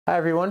Hi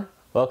everyone,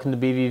 welcome to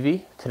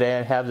BVV. Today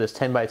I have this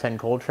 10x10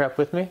 cold trap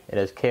with me. It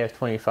has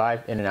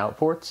KF25 in and out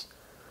ports.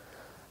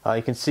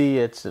 You can see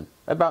it's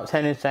about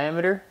 10-inch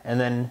diameter, and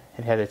then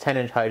it has a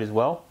 10-inch height as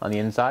well on the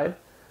inside.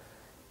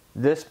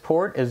 This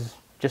port is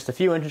just a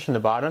few inches from the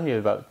bottom. You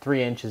have about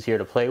 3 inches here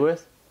to play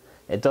with.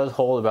 It does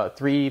hold about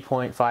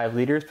 3.5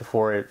 liters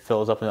before it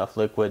fills up enough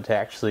liquid to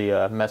actually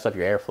mess up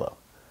your airflow.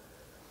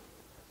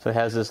 So it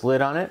has this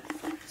lid on it.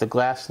 It's a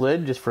glass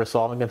lid just for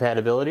solvent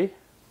compatibility.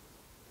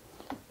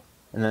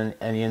 And then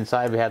on the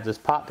inside we have this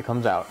pot that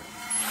comes out.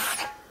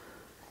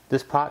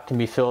 This pot can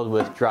be filled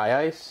with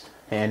dry ice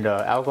and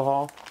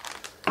alcohol,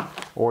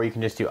 or you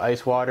can just do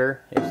ice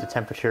water if the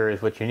temperature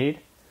is what you need.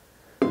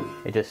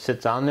 It just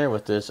sits on there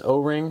with this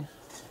O-ring.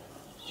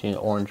 See an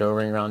orange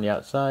O-ring around the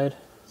outside.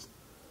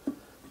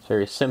 It's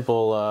very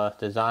simple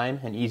design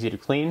and easy to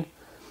clean.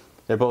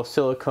 They're both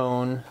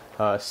silicone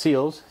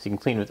seals, so you can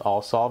clean with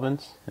all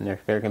solvents, and they're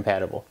very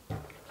compatible.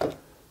 I'll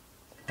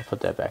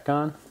put that back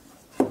on.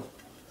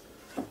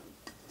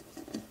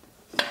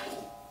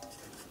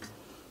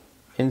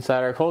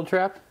 Inside our cold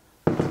trap,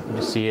 you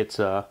can see it's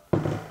a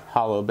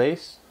hollow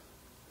base.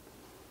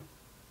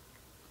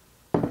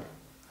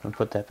 I'll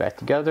put that back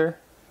together.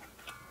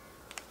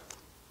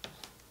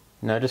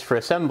 Now just for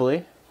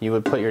assembly, you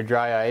would put your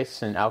dry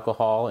ice and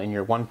alcohol in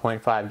your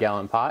 1.5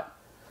 gallon pot,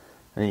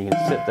 and then you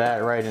can sit that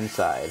right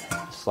inside.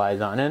 It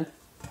slides on in.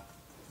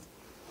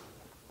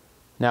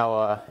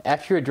 Now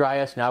after your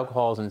dry ice and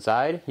alcohol is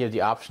inside, you have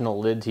the optional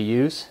lid to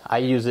use. I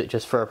use it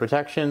just for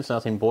protection so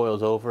nothing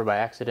boils over by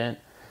accident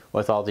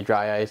with all the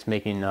dry ice,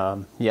 making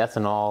the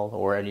ethanol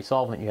or any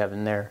solvent you have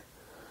in there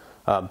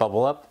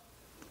bubble up.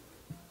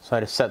 So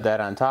I just set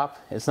that on top.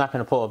 It's not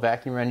going to pull a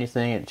vacuum or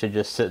anything, it should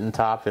just sit on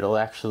top. It'll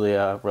actually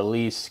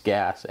release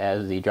gas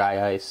as the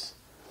dry ice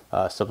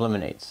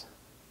sublimates.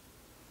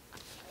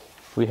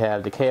 We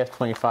have the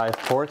KF25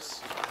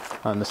 ports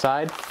on the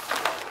side,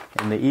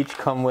 and they each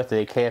come with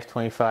a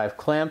KF25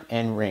 clamp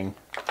and ring.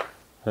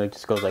 So it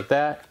just goes like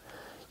that.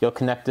 You'll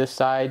connect this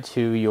side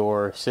to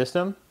your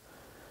system,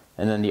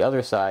 and then the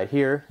other side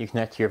here, you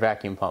connect to your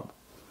vacuum pump.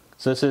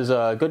 So this is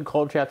a good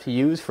cold trap to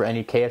use for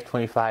any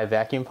KF25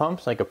 vacuum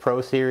pumps, like a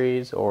Pro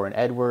Series or an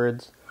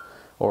Edwards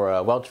or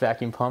a Welch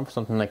vacuum pump,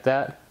 something like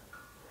that.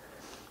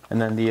 And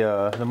then the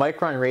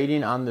micron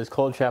rating on this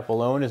cold trap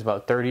alone is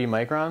about 30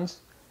 microns.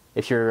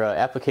 If your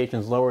application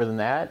is lower than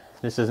that,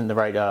 this isn't the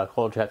right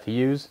cold trap to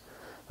use.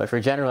 But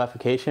for general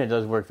application, it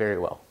does work very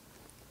well.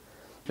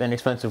 An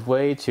inexpensive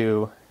way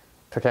to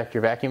protect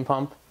your vacuum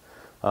pump.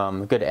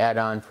 A good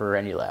add-on for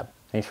any lab.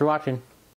 Thanks for watching.